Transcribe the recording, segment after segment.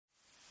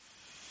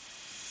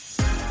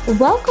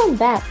Welcome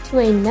back to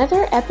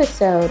another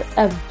episode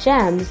of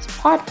GEMS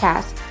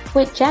podcast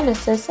with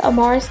Genesis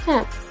Amaris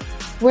Kemp,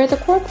 where the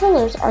core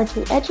pillars are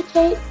to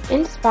educate,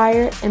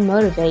 inspire, and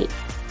motivate.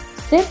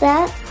 Sit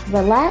back,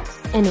 relax,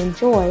 and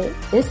enjoy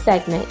this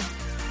segment.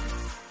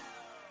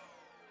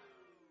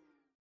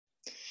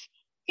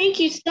 Thank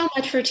you so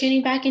much for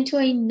tuning back into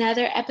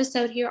another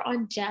episode here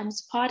on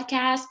GEMS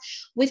podcast.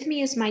 With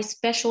me is my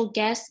special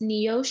guest,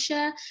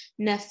 Neosha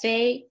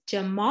Nafe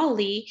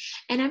Jamali,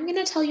 and I'm going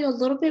to tell you a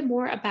little bit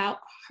more about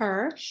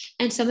her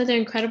and some of the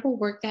incredible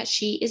work that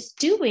she is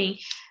doing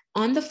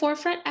on the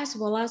forefront as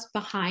well as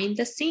behind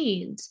the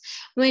scenes.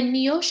 When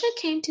Neosha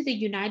came to the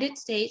United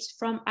States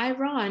from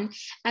Iran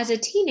as a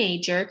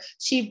teenager,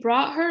 she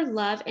brought her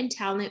love and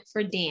talent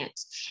for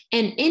dance,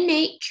 an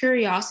innate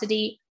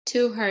curiosity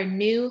to her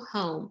new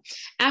home.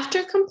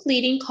 After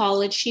completing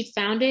college, she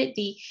founded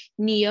the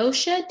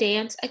Neosha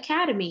Dance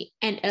Academy,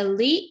 an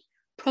elite,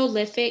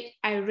 prolific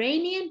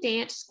Iranian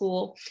dance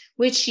school,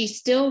 which she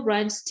still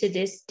runs to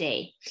this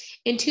day.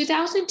 In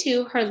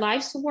 2002, her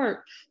life's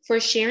work for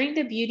sharing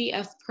the beauty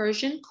of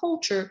Persian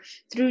culture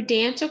through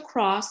dance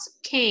across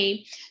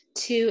came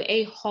to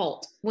a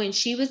halt when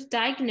she was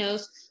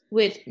diagnosed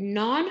with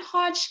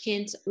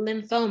non-Hodgkin's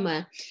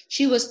lymphoma.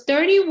 She was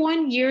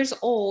 31 years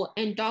old,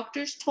 and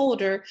doctors told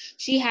her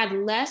she had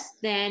less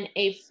than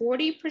a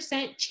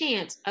 40%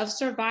 chance of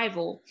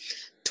survival.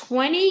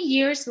 20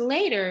 years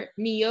later,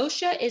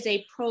 Neosha is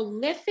a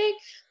prolific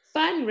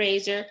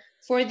fundraiser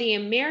for the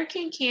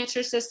American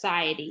Cancer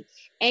Society,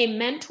 a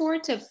mentor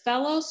to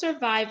fellow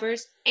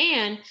survivors,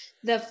 and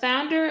the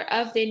founder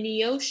of the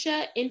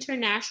Neosha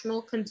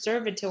International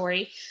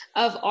Conservatory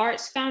of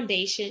Arts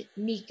Foundation,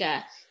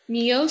 NICA.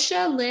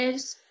 Neosha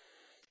lives.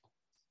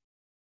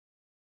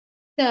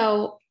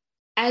 So,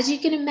 as you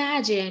can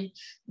imagine,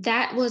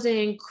 that was an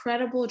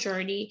incredible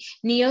journey.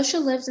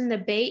 Neosha lives in the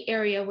Bay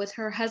Area with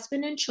her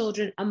husband and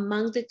children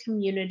among the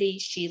community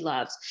she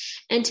loves.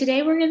 And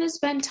today we're going to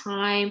spend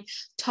time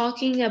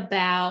talking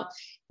about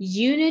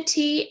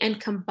unity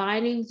and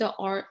combining the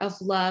art of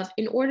love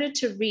in order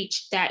to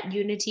reach that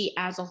unity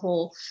as a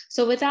whole.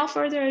 So without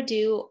further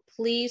ado,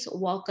 please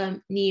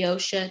welcome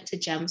Neosha to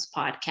GEMS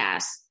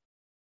Podcast.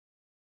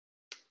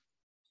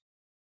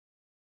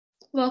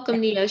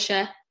 Welcome,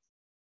 Neosha.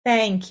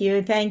 Thank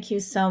you. Thank you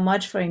so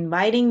much for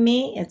inviting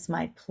me. It's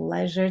my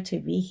pleasure to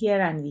be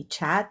here and we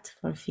chat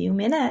for a few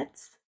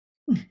minutes.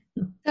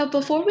 So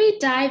before we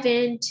dive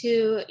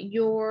into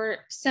your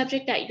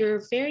subject that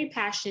you're very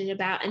passionate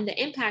about and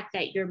the impact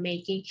that you're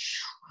making,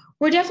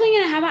 we're definitely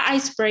going to have an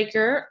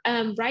icebreaker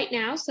right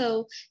now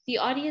so the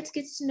audience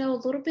gets to know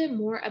a little bit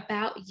more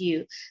about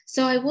you.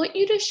 So I want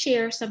you to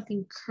share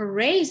something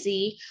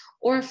crazy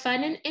or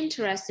fun and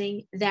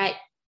interesting that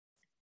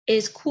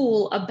is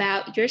cool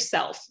about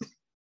yourself.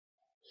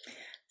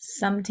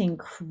 Something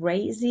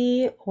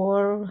crazy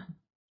or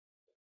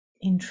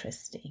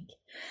interesting.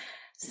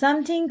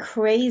 Something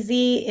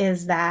crazy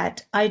is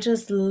that I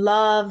just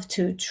love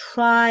to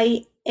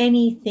try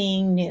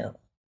anything new.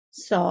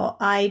 So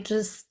I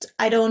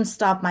don't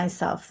stop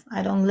myself.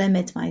 I don't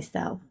limit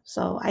myself.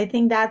 So I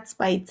think that's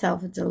by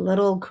itself, it's a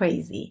little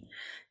crazy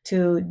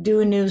to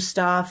do new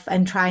stuff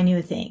and try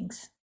new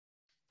things.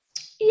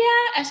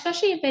 Yeah,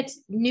 especially if it's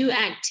new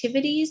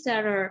activities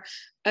that are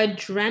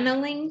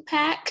adrenaline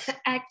pack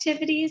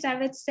activities, I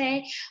would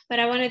say. But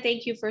I want to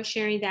thank you for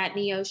sharing that,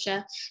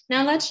 Neosha.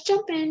 Now let's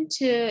jump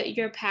into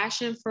your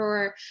passion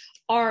for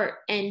art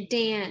and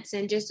dance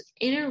and just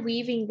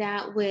interweaving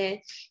that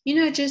with,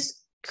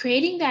 just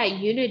creating that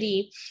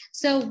unity.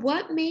 So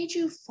what made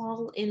you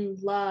fall in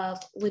love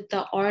with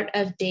the art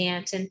of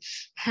dance, and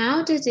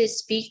how does it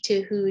speak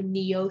to who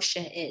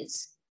Neosha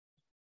is?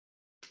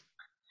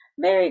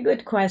 Very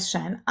good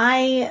question.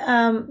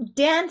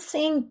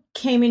 Dancing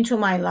came into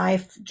my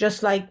life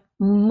just like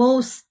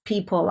most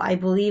people. I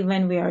believe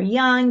when we are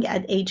young,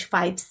 at age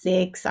 5,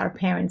 6, our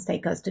parents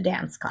take us to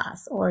dance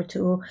class or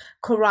to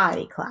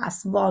karate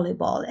class,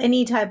 volleyball,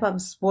 any type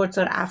of sports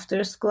or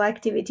after school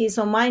activity.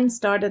 So mine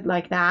started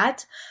like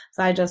that.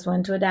 So I just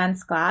went to a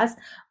dance class,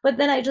 but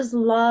then I just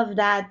love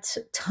that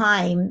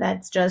time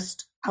that's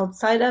just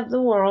outside of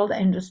the world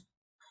and just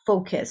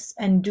focus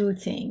and do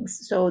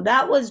things. So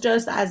that was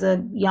just as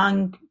a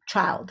young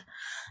child.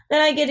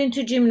 Then I get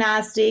into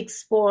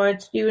gymnastics,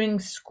 sports during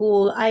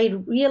school. I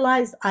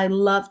realized I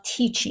love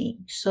teaching.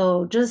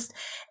 So just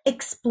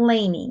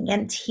explaining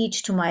and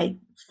teach to my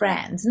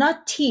friends,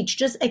 not teach,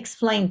 just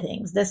explain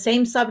things. The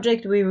same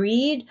subject we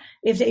read,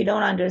 if they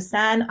don't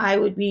understand, I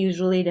would be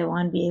usually the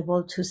one be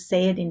able to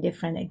say it in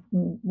different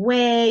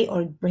way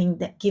or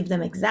give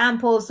them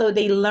examples so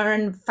they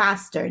learn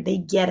faster, they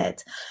get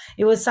it.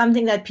 It was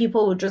something that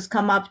people would just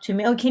come up to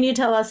me, oh, can you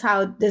tell us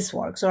how this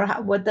works or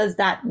what does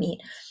that mean?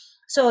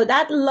 So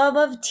that love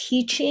of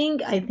teaching,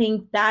 I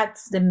think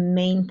that's the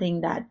main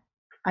thing that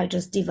I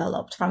just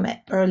developed from an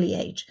early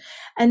age.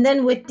 And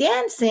then with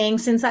dancing,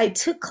 since I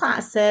took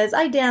classes,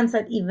 I danced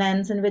at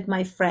events and with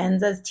my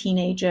friends as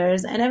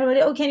teenagers, and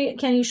everybody, oh,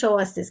 can you show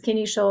us this? Can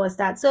you show us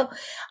that? So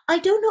I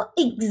don't know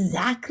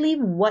exactly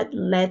what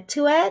led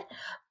to it,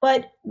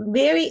 But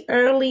very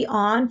early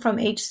on, from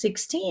age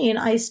 16,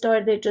 I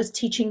started just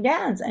teaching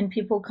dance, and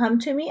people come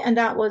to me, and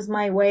that was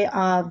my way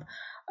of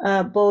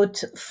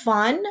both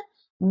fun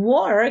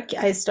work.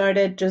 I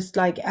started just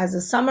like as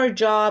a summer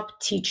job,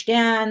 teach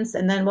dance.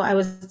 And then I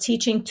was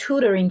teaching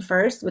tutoring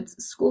first with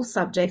school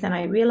subject. And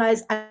I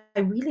realized I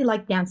really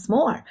like dance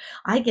more.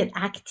 I get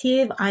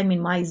active, I'm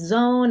in my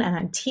zone, and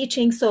I'm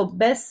teaching. So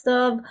best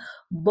of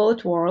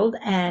both world.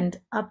 And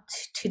up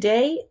to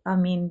today, I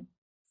mean,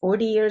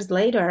 40 years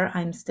later,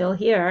 I'm still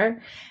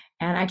here.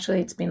 And actually,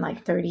 it's been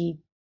like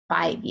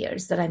 35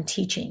 years that I'm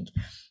teaching.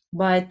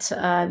 But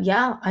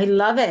yeah, I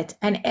love it.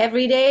 And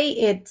every day,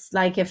 it's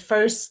like a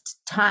first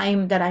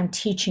time that I'm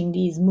teaching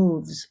these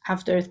moves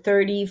after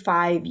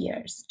 35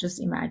 years.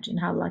 Just imagine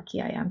how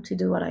lucky I am to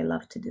do what I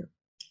love to do.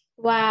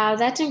 Wow,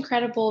 that's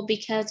incredible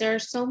because there are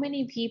so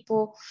many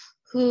people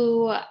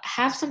who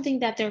have something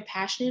that they're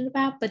passionate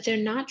about, but they're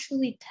not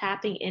truly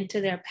tapping into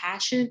their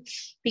passion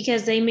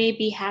because they may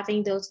be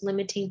having those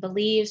limiting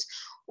beliefs,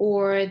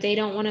 or they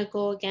don't want to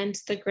go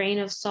against the grain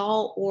of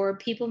salt, or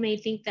people may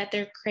think that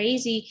they're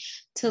crazy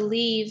to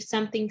leave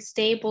something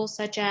stable,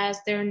 such as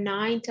their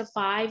 9 to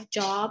 5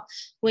 job,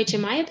 which,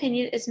 in my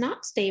opinion, is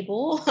not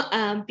stable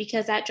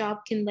because that job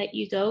can let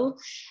you go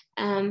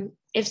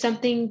if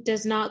something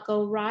does not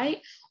go right,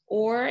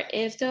 or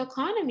if the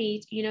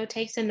economy,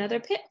 takes another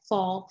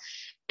pitfall.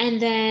 And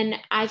then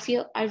I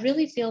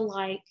really feel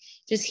like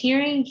just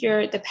hearing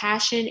the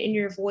passion in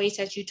your voice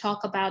as you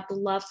talk about the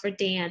love for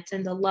dance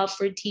and the love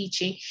for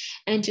teaching,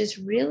 and just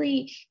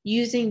really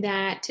using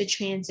that to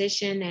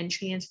transition and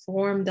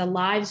transform the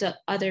lives of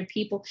other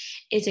people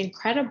is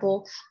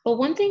incredible. But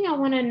one thing I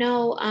want to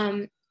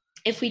know,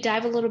 if we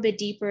dive a little bit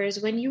deeper,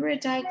 is when you were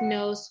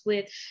diagnosed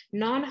with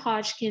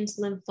non-Hodgkin's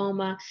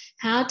lymphoma,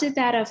 how did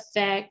that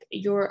affect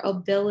your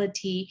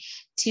ability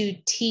to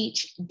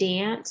teach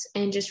dance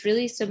and just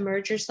really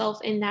submerge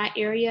yourself in that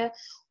area?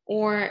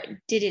 Or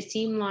did it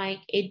seem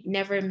like it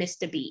never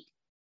missed a beat?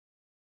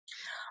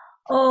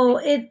 Oh,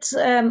 it's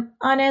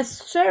on a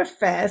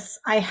surface,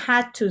 I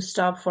had to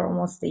stop for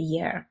almost a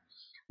year.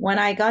 When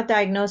I got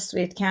diagnosed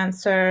with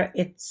cancer,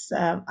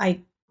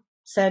 I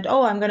said,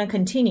 "Oh, I'm going to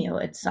continue.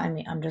 I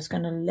mean, I'm just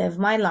going to live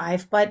my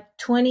life." But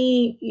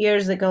 20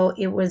 years ago,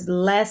 it was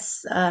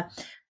less.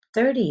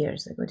 30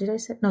 years ago, did I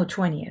say? No,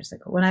 20 years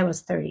ago, when I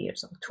was 30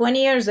 years old.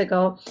 20 years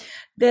ago,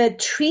 the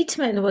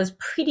treatment was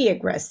pretty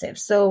aggressive.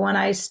 So when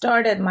I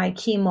started my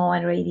chemo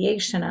and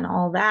radiation and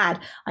all that,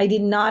 I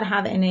did not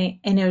have any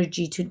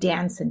energy to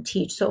dance and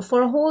teach. So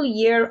for a whole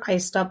year, I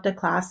stopped the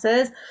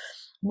classes.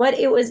 But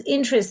it was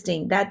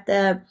interesting that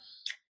the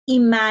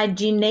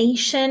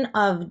imagination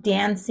of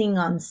dancing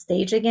on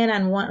stage again,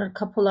 and a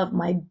couple of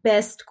my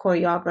best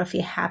choreography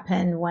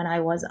happened when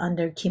I was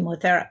under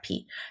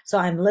chemotherapy. So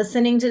I'm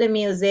listening to the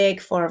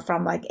music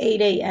from like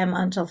 8 a.m.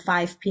 until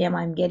 5 p.m.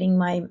 I'm getting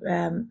my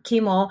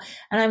chemo,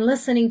 and I'm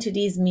listening to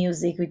these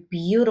music with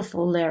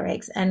beautiful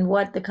lyrics. And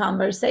what the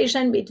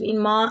conversation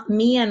between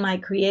me and my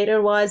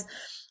creator was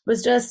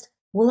just,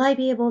 will I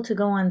be able to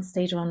go on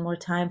stage one more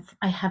time?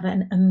 I have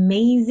an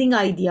amazing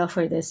idea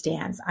for this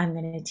dance. I'm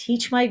going to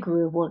teach my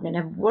group. We're going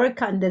to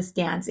work on this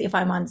dance if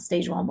I'm on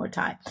stage one more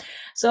time.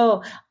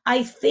 So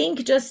I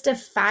think just the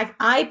fact,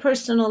 I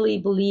personally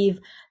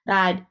believe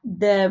that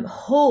the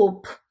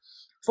hope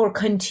for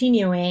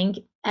continuing,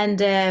 and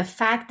the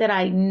fact that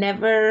I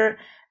never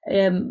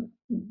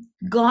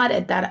got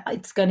it, that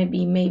it's going to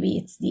be, maybe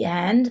it's the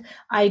end.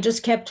 I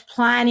just kept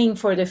planning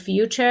for the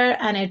future,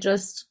 and it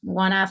just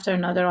one after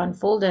another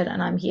unfolded,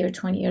 and I'm here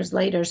 20 years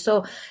later.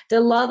 So the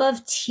love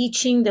of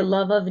teaching, the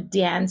love of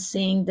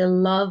dancing, the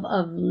love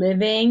of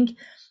living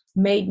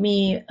made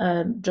me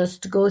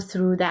just go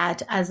through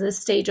that as a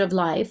stage of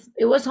life.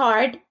 It was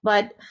hard,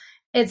 but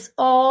it's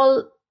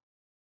all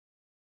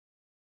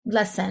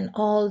lesson,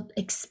 all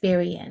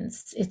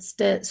experience. It's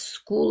the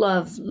school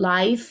of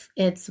life.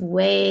 It's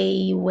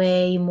way,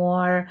 way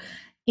more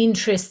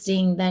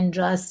interesting than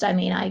just, I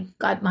mean, I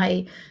got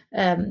my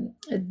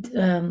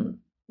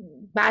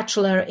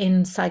bachelor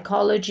in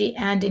psychology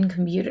and in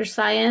computer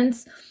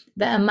science.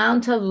 The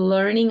amount of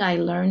learning I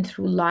learned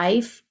through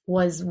life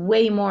was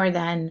way more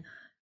than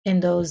in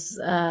those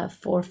 4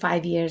 or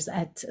 5 years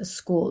at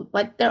school,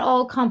 but they're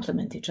all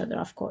complement each other,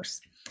 of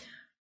course.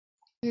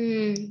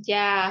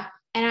 Yeah.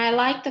 And I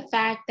like the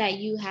fact that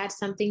you had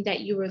something that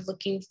you were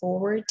looking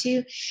forward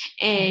to,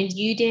 and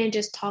you didn't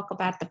just talk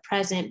about the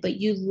present, but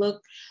you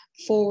look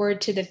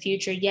forward to the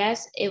future.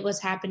 Yes, it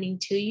was happening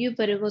to you,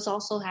 but it was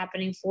also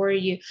happening for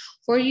you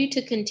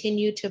to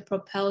continue to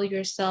propel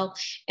yourself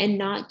and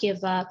not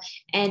give up.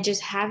 And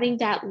just having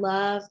that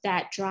love,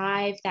 that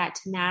drive, that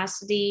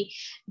tenacity,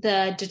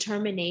 the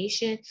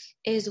determination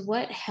is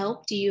what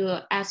helped you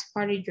as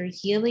part of your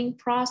healing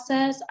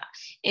process,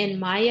 in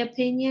my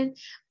opinion.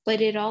 But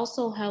it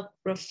also helped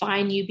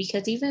refine you,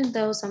 because even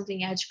though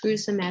something as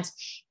gruesome as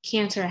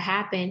cancer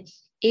happened,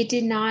 it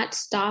did not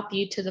stop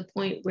you to the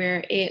point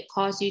where it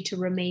caused you to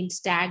remain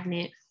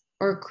stagnant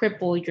or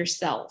cripple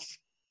yourself.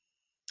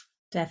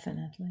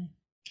 Definitely.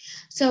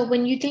 So,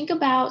 when you think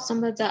about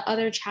some of the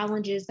other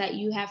challenges that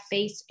you have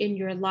faced in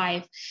your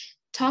life,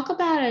 Talk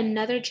about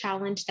another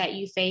challenge that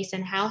you face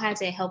and how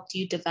has it helped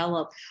you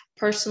develop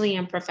personally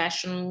and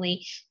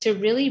professionally to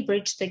really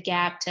bridge the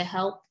gap to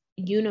help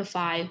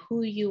unify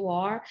who you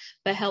are,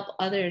 but help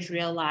others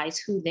realize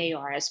who they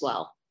are as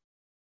well.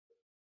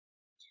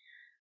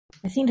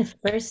 I think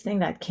the first thing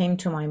that came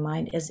to my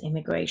mind is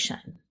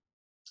immigration.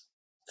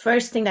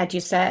 First thing that you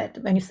said,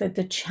 when you said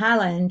the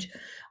challenge,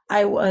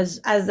 I was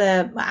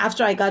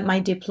after I got my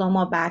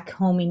diploma back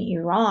home in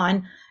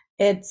Iran,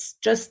 it's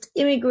just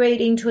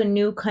immigrating to a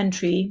new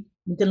country,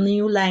 the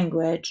new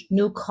language,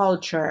 new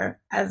culture.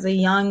 As a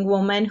young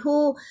woman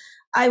who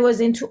I was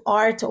into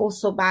art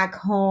also back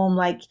home,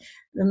 like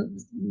um,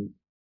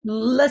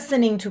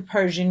 listening to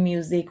Persian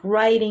music,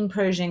 writing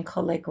Persian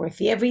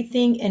calligraphy,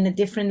 everything in a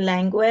different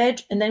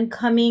language, and then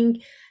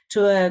coming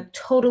to a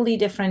totally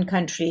different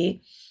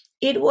country.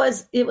 It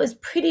was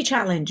pretty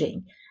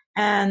challenging.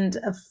 And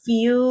a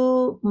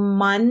few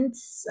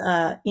months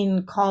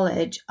in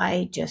college,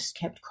 I just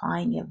kept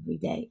crying every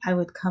day. I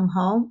would come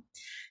home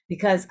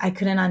because I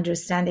couldn't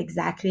understand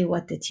exactly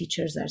what the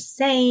teachers are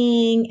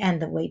saying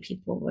and the way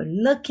people were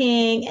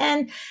looking.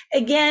 And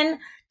again,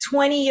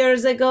 20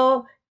 years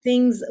ago,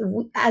 things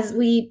as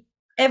we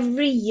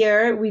every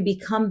year we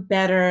become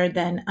better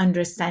than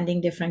understanding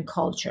different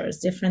cultures,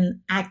 different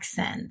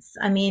accents.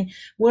 I mean,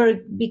 we're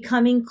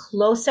becoming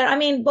closer. I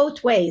mean,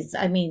 both ways.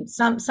 I mean,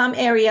 some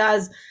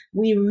areas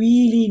we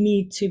really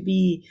need to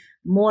be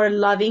more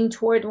loving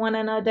toward one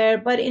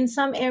another, but in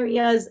some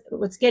areas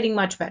it's getting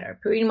much better.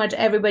 Pretty much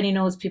everybody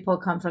knows people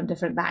come from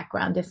different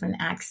background, different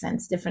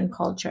accents, different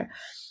culture.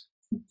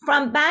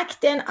 From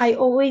back then, I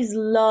always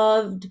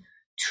loved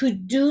to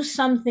do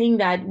something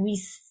that we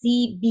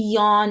see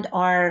beyond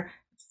our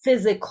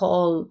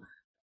physical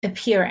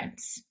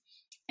appearance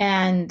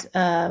and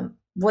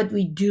what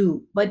we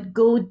do, but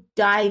go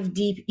dive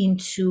deep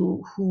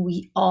into who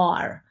we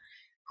are,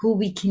 who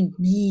we can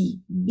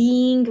be.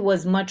 Being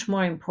was much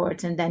more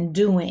important than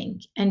doing,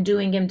 and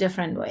doing in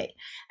different way.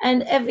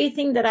 And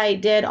everything that I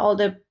did, all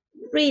the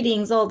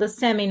readings, all the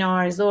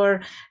seminars,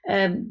 or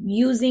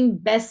using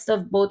best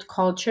of both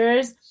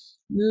cultures,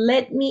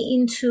 led me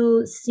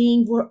into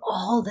seeing we're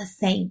all the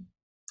same.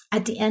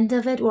 At the end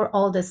of it, we're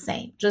all the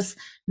same. Just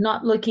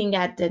not looking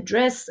at the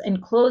dress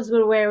and clothes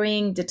we're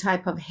wearing, the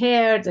type of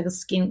hair, the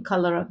skin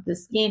color of the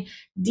skin.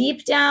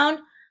 Deep down,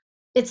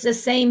 it's the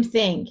same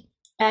thing.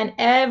 And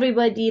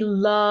everybody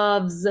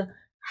loves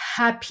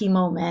happy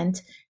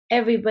moment.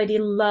 Everybody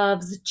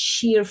loves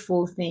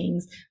cheerful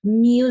things.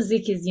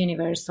 Music is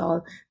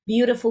universal.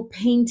 Beautiful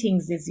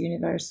paintings is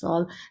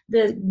universal.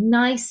 The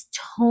nice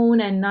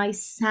tone and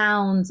nice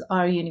sounds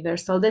are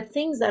universal. The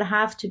things that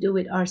have to do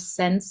with our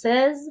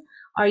senses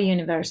are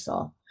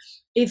universal.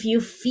 If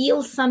you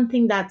feel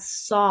something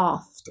that's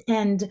soft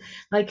and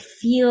like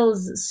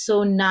feels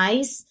so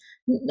nice,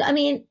 I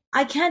mean,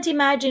 I can't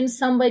imagine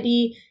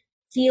somebody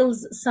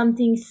feels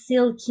something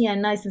silky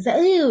and nice and say,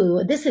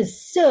 "Ooh, this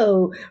is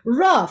so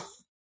rough."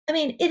 I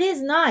mean, it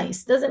is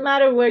nice. Doesn't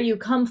matter where you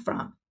come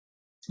from.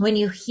 When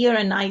you hear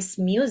a nice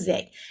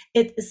music,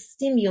 it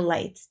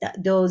stimulates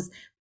those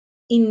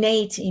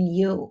innate in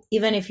you,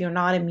 even if you're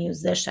not a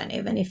musician,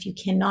 even if you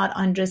cannot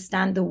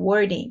understand the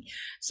wording.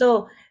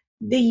 So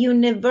the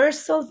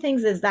universal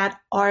things is that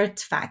art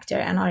factor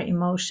and our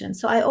emotion.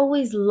 So I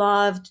always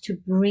loved to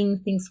bring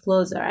things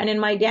closer. And in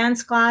my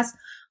dance class,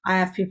 I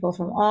have people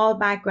from all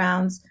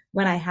backgrounds.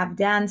 When I have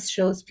dance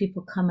shows,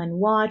 people come and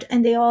watch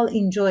and they all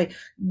enjoy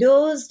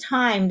those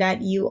time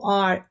that you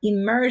are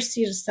immerse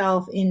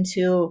yourself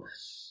into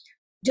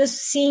just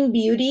seeing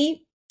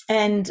beauty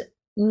and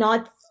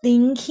not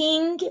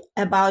thinking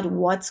about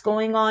what's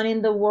going on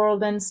in the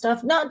world and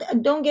stuff. Not,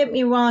 don't get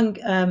me wrong,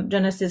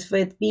 Genesis,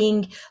 with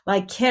being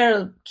like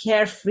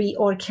carefree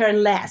or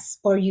careless,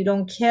 or you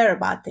don't care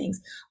about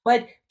things,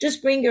 but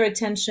just bring your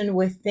attention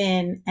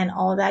within and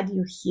all that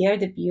you hear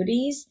the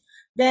beauties.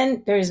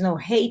 Then there is no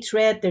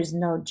hatred, there's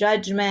no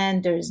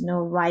judgment, there's no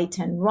right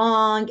and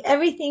wrong.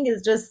 Everything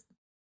is just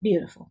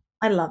beautiful.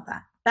 I love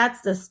that.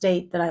 That's the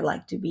state that I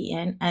like to be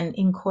in and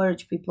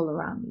encourage people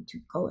around me to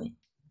go in.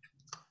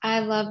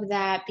 I love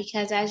that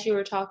because as you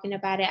were talking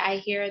about it, I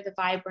hear the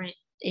vibrant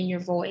in your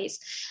voice.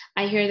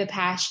 I hear the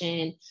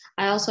passion.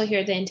 I also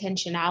hear the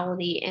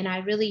intentionality. And I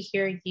really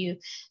hear you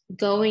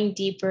going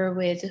deeper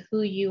with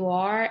who you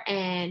are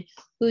and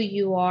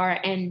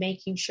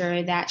making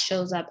sure that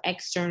shows up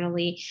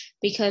externally,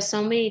 because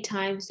so many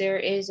times there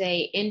is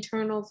a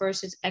internal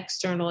versus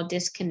external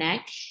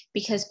disconnect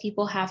because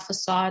people have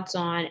facades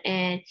on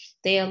and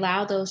they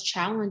allow those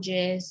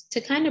challenges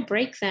to kind of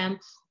break them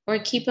or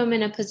keep them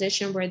in a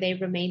position where they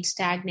remain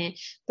stagnant.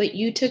 But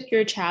you took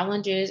your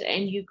challenges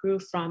and you grew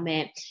from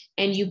it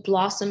and you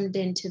blossomed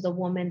into the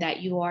woman that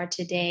you are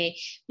today.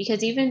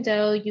 Because even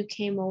though you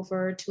came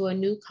over to a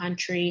new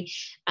country,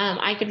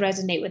 I could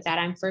resonate with that.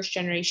 I'm first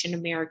generation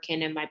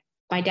American and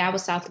my dad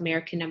was South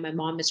American and my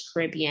mom is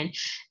Caribbean.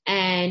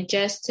 And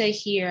just to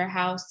hear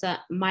how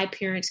my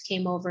parents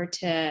came over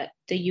to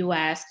the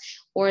US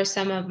or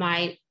some of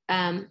my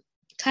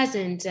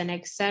cousins and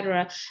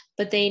etc.,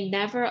 but they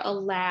never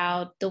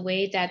allowed the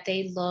way that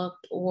they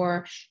looked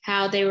or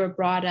how they were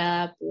brought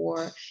up,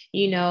 or,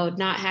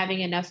 not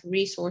having enough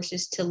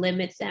resources to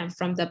limit them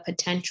from the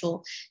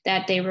potential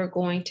that they were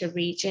going to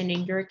reach. And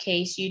in your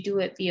case, you do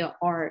it via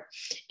art.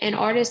 And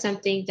art is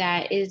something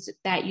that is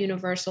that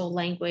universal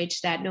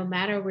language that no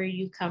matter where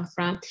you come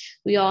from,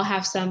 we all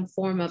have some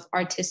form of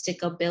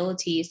artistic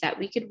abilities that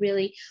we could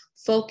really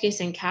focus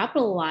and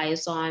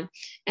capitalize on.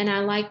 And I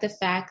like the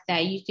fact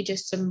that you could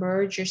just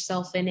submerge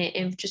yourself in it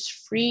and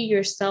just free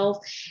yourself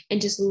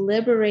and just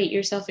liberate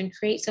yourself and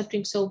create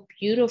something so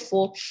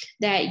beautiful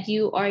that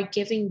you are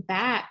giving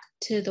back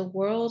to the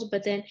world,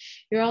 but then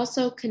you're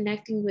also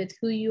connecting with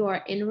who you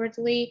are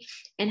inwardly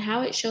and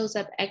how it shows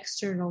up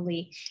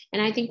externally.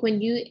 And I think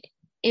when you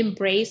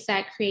embrace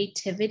that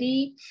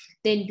creativity,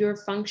 then you're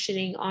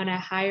functioning on a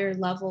higher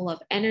level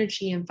of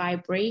energy and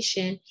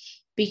vibration,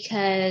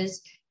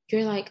 because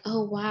you're like,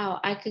 oh,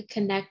 wow, I could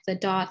connect the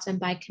dots. And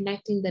by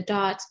connecting the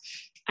dots,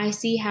 I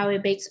see how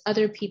it makes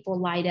other people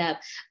light up.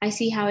 I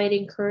see how it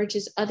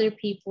encourages other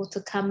people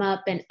to come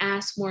up and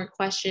ask more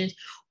questions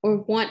or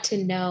want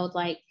to know,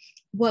 like,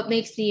 what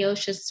makes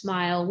Neosha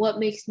smile? What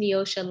makes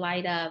Neosha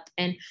light up?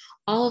 And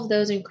all of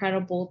those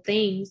incredible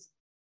things.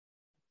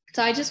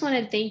 So I just want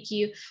to thank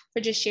you for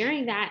just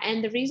sharing that.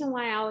 And the reason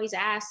why I always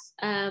ask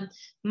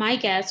my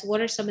guests,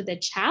 what are some of the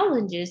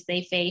challenges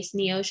they face,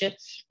 Neosha,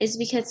 is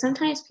because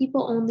sometimes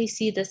people only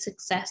see the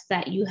success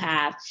that you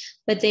have,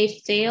 but they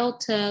fail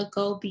to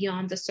go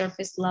beyond the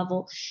surface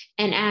level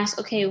and ask,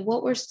 okay,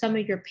 what were some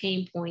of your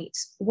pain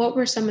points? What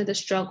were some of the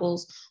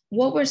struggles?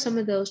 What were some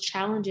of those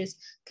challenges?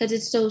 Because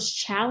it's those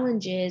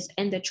challenges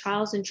and the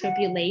trials and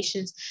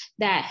tribulations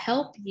that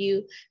help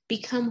you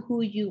become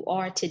who you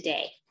are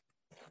today.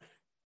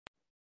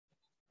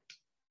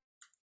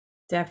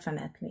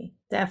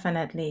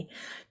 Definitely.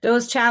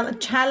 Those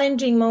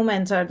challenging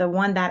moments are the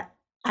one that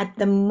at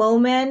the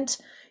moment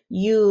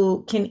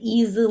you can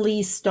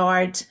easily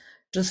start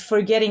just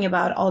forgetting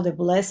about all the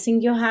blessing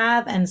you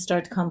have and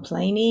start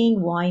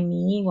complaining. Why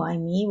me?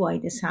 Why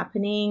this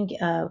happening?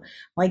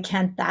 Why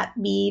can't that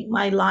be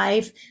my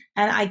life?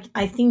 And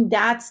I think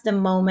that's the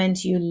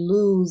moment you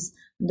lose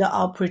the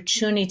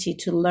opportunity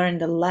to learn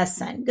the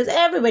lesson, because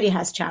everybody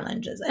has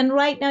challenges. And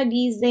right now,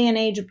 these day and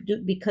age,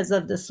 because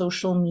of the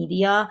social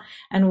media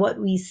and what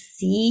we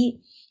see,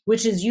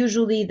 which is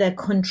usually the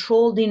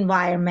controlled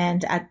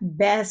environment at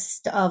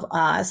best of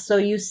us. So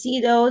you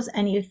see those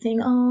and you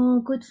think,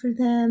 oh, good for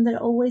them.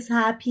 They're always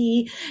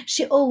happy.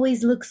 She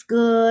always looks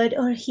good,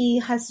 or he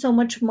has so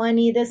much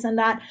money, this and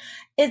that.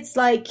 It's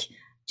like,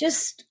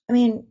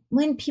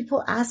 when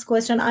people ask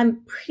questions,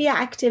 I'm pretty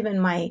active in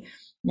my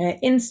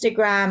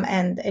Instagram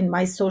and in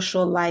my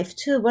social life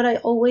too, but I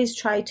always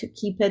try to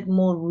keep it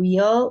more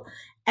real.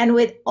 And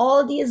with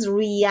all these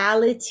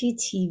reality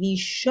TV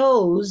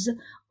shows,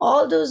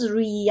 all those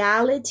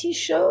reality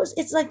shows,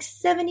 it's like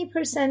 70%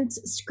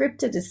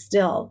 scripted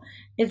still.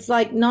 It's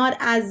like not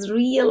as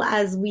real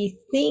as we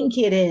think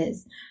it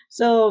is.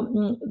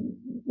 So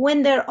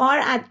when there are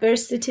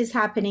adversities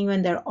happening,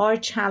 when there are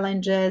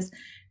challenges,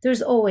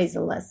 there's always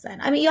a lesson.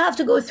 You have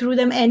to go through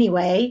them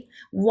anyway.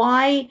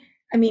 Why?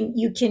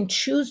 You can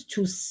choose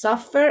to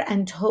suffer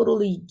and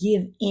totally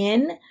give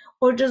in,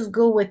 or just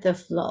go with the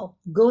flow.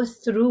 Go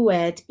through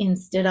it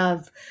instead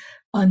of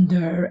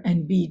under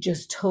and be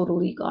just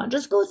totally gone.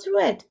 Just go through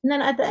it. And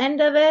then at the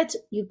end of it,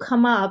 you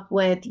come up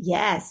with,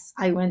 yes,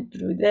 I went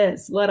through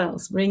this. What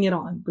else? Bring it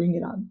on.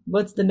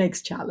 What's the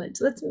next challenge?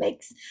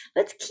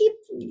 Let's keep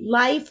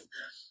life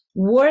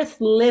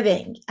worth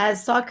living.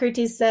 As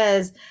Socrates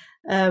says,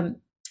 an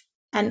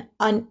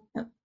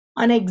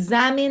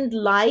unexamined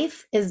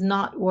life is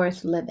not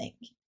worth living.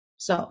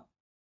 So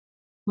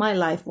my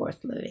life worth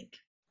living.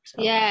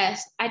 So.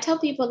 Yes, I tell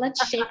people,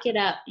 let's shake it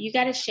up. You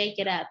got to shake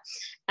it up.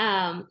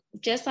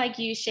 Just like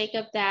you shake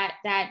up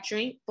that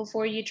drink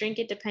before you drink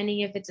it,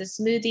 depending if it's a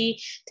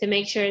smoothie, to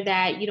make sure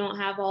that you don't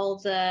have all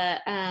the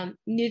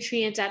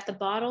nutrients at the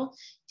bottle.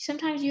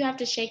 Sometimes you have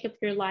to shake up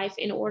your life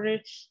in order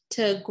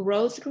to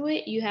grow through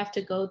it. You have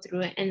to go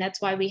through it. And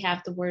that's why we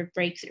have the word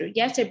breakthrough.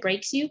 Yes, it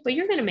breaks you, but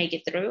you're going to make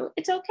it through.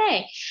 It's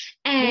okay.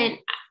 And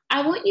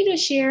I want you to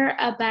share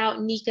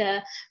about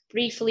Nika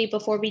briefly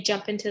before we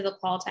jump into the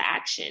call to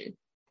action.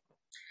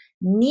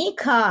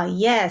 Nika,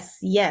 yes.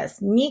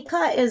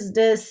 Nika is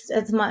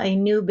it's my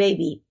new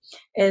baby,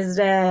 is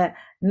a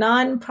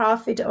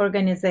nonprofit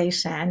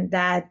organization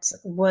that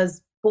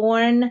was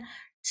born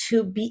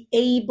to be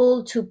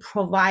able to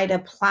provide a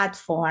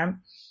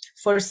platform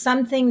for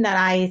something that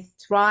I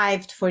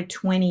thrived for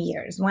 20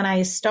 years. When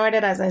I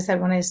started, as I said,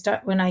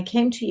 when I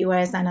came to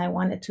US and I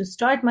wanted to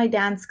start my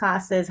dance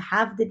classes,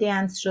 have the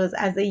dance shows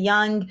as a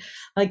young,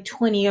 like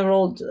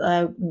 20-year-old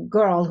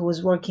girl who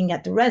was working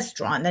at the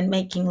restaurant and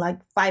making like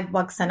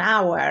 $5 an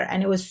hour.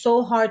 And it was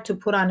so hard to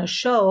put on a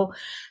show.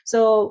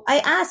 So I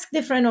asked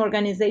different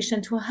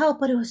organizations to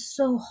help, but it was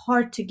so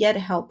hard to get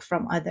help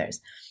from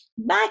others.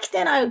 back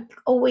then I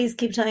always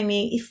keep telling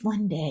me, if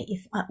one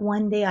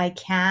day I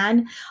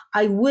can,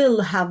 I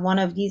will have one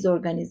of these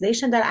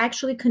organizations that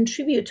actually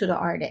contribute to the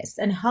artists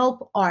and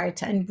help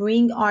art and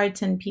bring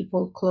art and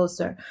people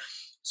closer.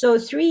 So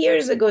 3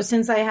 years ago,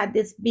 since I had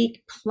this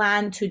big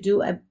plan to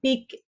do a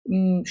big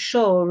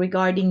show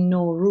regarding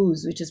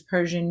Nowruz, which is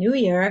Persian New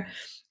Year,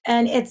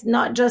 and it's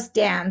not just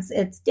dance,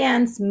 it's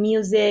dance,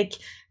 music,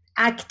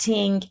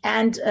 acting,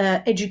 and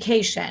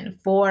education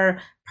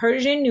for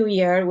Persian New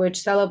Year,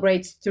 which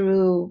celebrates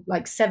through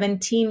like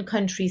 17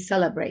 countries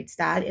celebrates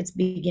that. It's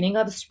beginning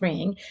of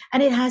spring,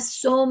 and it has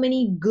so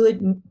many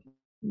good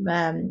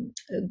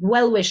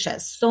well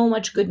wishes, so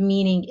much good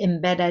meaning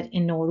embedded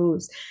in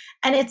Nowruz.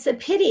 And it's a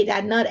pity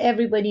that not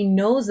everybody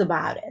knows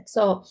about it.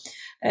 So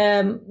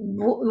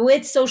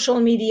with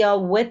social media,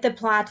 with the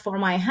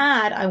platform I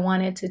had, I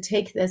wanted to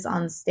take this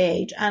on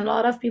stage. And a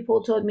lot of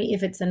people told me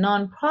if it's a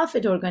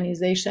nonprofit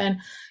organization,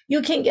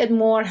 you can get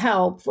more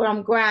help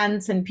from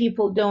grants and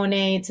people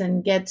donate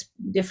and get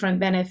different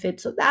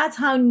benefits. So that's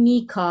how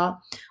NICA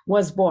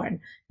was born,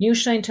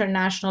 Nusha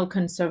International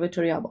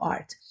Conservatory of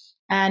Art.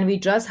 And we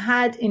just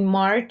had in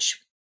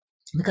March,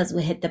 because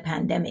we hit the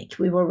pandemic,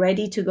 we were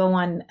ready to go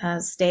on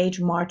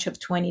stage March of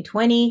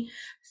 2020.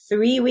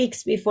 3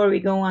 weeks before we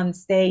go on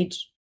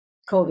stage,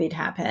 COVID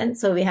happened.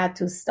 So we had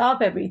to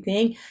stop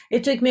everything.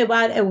 It took me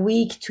about a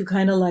week to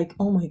kind of like,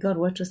 oh my God,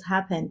 what just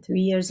happened? 3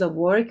 years of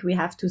work. We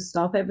have to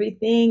stop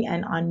everything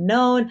and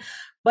unknown.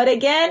 But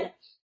again,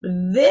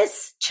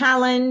 this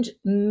challenge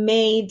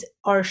made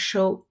our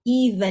show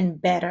even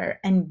better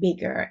and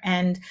bigger.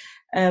 And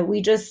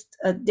we just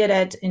did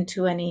it in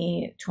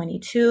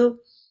 2022.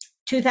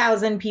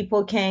 2,000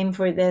 people came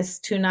for this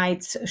 2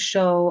 nights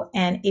show,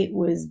 and it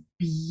was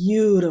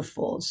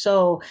beautiful.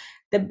 So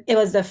it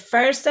was the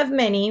first of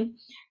many,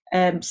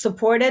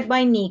 supported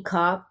by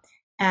NICA.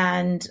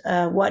 And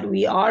what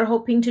we are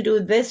hoping to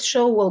do, this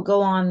show will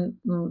go on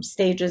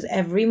stages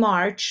every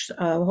March,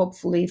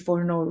 hopefully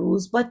for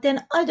Nowruz, but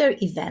then other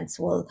events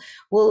will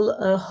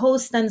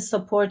host and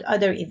support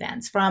other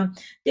events from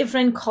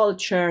different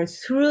culture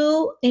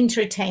through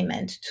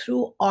entertainment,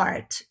 through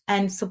art,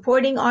 and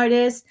supporting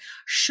artists,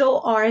 show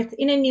art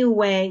in a new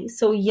way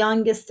so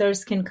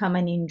youngsters can come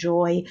and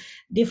enjoy,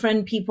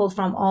 different people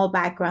from all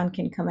backgrounds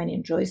can come and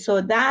enjoy. So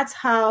that's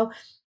how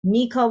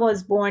NICA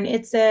was born.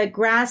 It's a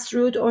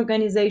grassroots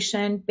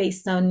organization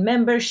based on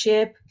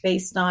membership,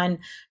 based on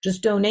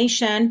just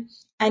donation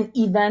and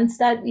events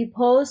that we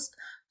post.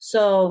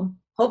 So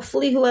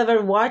hopefully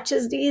whoever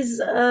watches these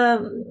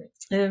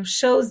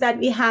shows that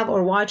we have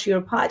or watch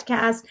your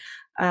podcast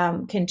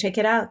can check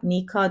it out,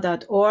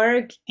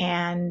 nika.org,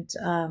 and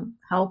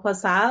help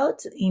us out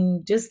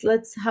in just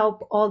let's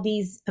help all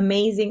these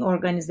amazing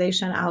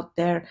organizations out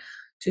there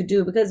to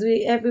do, because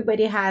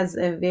everybody has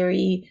a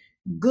very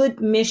good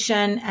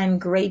mission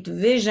and great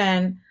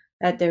vision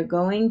that they're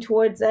going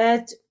towards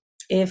it.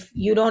 If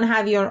you don't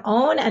have your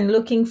own and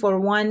looking for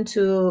one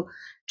to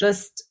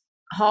just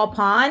hop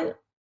on,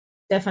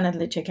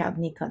 definitely check out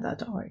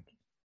nika.org.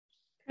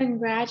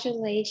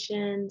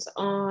 Congratulations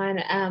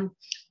on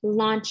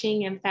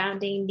launching and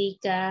founding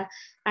NICA.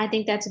 I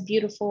think that's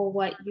beautiful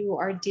what you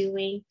are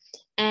doing.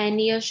 And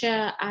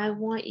Neosha, I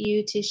want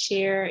you to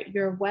share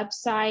your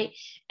website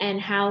and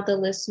how the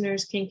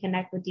listeners can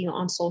connect with you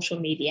on social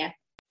media.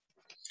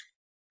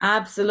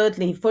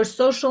 Absolutely. For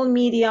social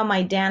media,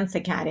 my dance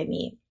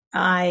academy,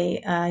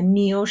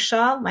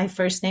 Neosha, my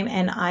first name,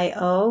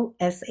 Niosha,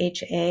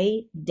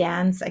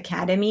 Dance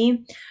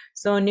Academy.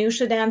 So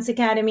Neosha Dance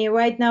Academy,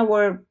 right now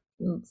we're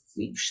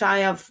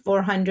shy of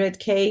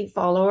 400K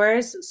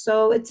followers.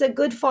 So it's a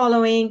good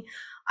following.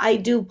 I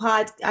do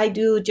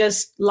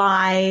just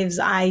lives.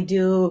 I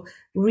do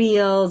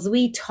reels.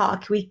 We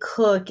talk, we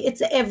cook.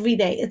 It's every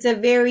day. It's a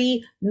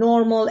very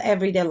normal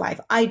everyday life.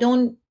 I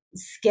don't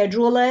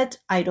schedule it.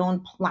 I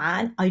don't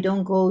plan. I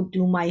don't go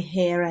do my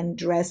hair and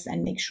dress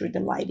and make sure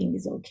the lighting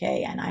is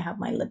okay and I have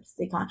my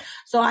lipstick on.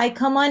 So I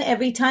come on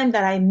every time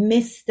that I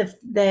miss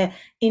the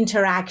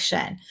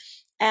interaction.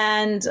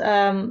 And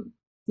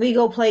we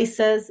go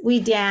places,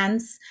 we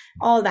dance,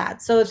 all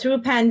that. So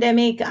through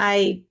pandemic,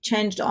 I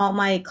changed all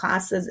my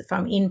classes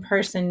from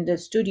in-person in the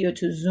studio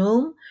to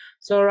Zoom.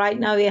 So right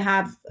now we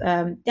have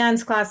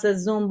dance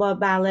classes, Zumba,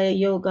 ballet,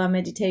 yoga,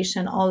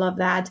 meditation, all of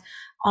that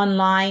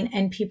online,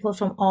 and people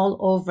from all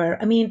over.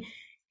 I mean,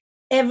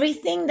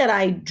 everything that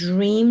I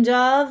dreamed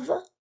of,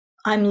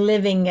 I'm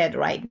living it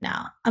right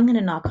now. I'm going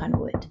to knock on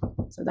wood.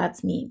 So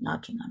that's me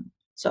knocking on wood.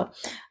 So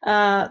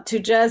to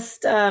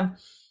just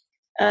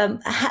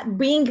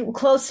being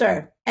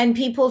closer and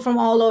people from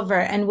all over,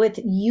 and with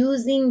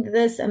using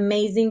this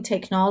amazing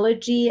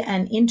technology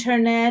and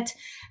internet,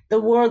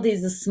 the world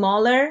is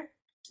smaller.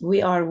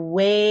 We are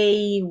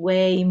way,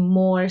 way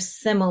more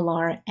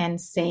similar and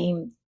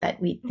same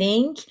that we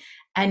think.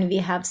 And we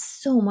have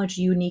so much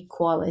unique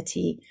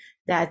quality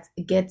that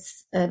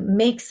makes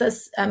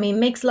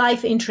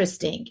life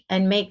interesting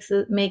and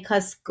make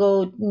us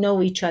go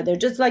know each other.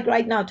 Just like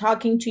right now,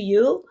 talking to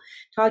you,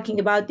 talking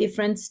about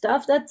different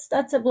stuff,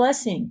 that's a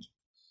blessing.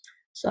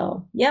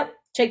 So, yep,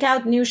 Check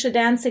out Niusha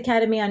Dance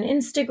Academy on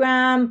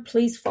Instagram.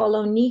 Please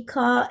follow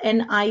Nika,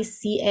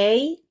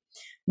 Nica,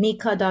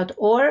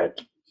 nika.org,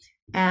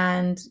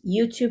 and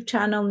YouTube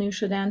channel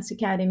Niusha Dance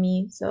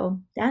Academy. So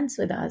dance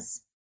with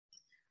us.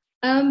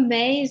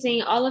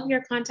 Amazing. All of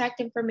your contact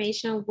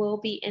information will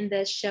be in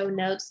the show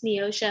notes,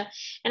 Neosha.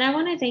 And I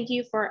want to thank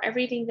you for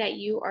everything that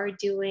you are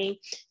doing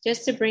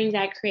just to bring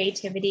that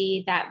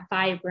creativity, that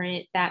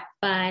vibrant, that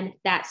fun,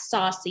 that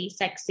saucy,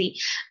 sexy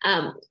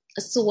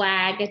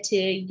swag to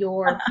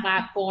your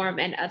platform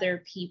and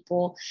other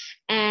people.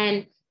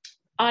 And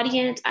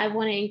audience, I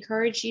want to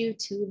encourage you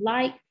to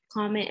like,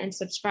 comment, and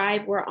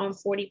subscribe. We're on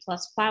 40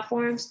 plus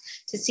platforms.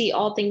 To see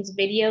all things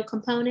video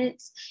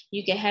components,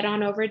 you can head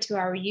on over to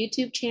our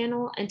YouTube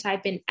channel and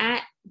type in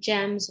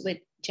 @Gems with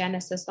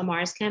Genesis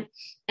Lamaris Kemp.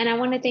 And I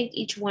want to thank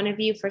each one of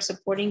you for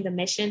supporting the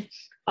mission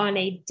on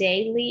a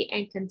daily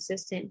and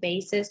consistent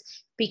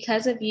basis.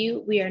 Because of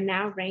you, we are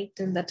now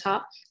ranked in the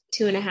top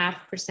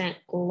 2.5%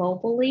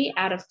 globally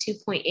out of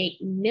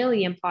 2.8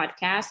 million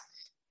podcasts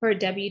per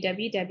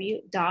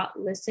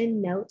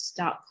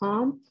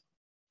www.listennotes.com.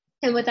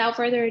 And without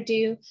further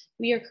ado,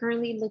 we are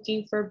currently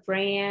looking for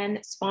brand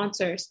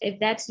sponsors. If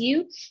that's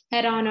you,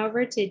 head on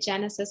over to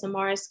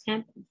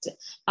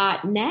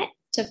genesislamarisKemp.net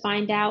to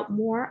find out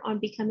more on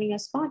becoming a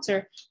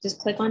sponsor. Just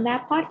click on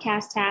that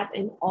podcast tab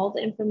and all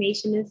the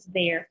information is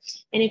there.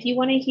 And if you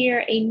want to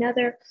hear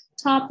another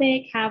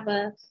topic, have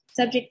a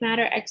subject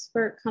matter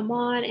expert come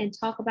on and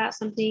talk about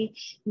something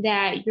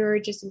that you're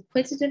just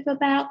inquisitive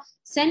about,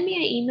 send me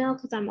an email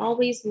because I'm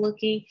always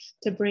looking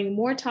to bring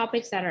more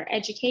topics that are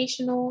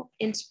educational,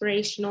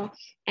 inspirational,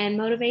 and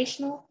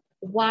motivational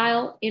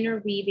while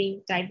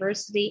interweaving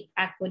diversity,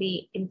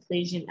 equity,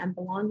 inclusion, and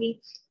belonging,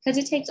 because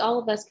it takes all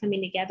of us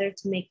coming together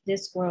to make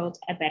this world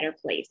a better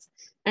place.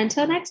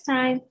 Until next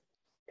time,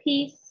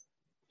 peace,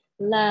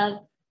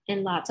 love,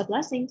 and lots of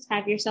blessings.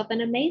 Have yourself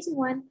an amazing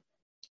one.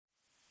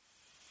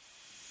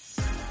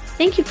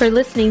 Thank you for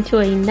listening to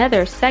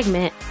another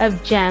segment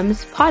of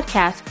GEMS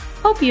Podcast.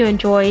 Hope you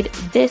enjoyed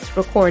this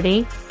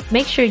recording.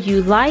 Make sure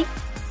you like,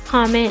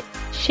 comment,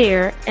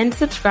 share, and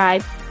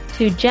subscribe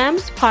to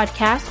GEMS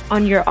Podcast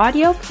on your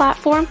audio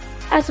platform,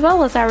 as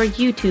well as our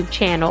YouTube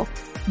channel,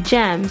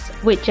 GEMS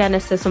with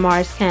Genesis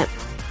Lamaris Kemp.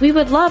 We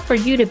would love for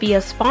you to be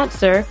a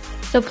sponsor,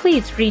 so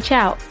please reach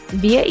out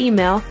via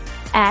email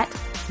at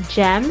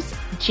GEMS,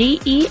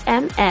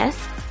 GEMS,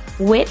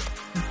 with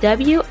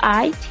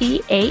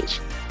WITH,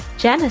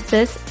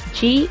 Genesis,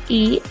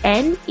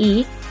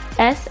 GENESIS,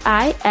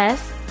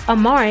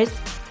 Amaris,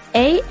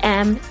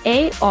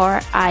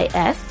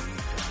 AMARIS,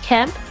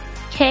 Kemp,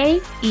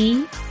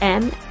 KEMP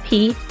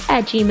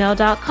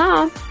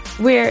 @gmail.com,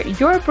 where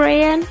your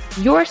brand,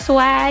 your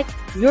swag,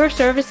 your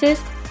services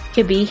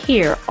could be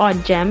here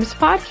on GEMS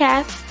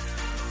Podcast.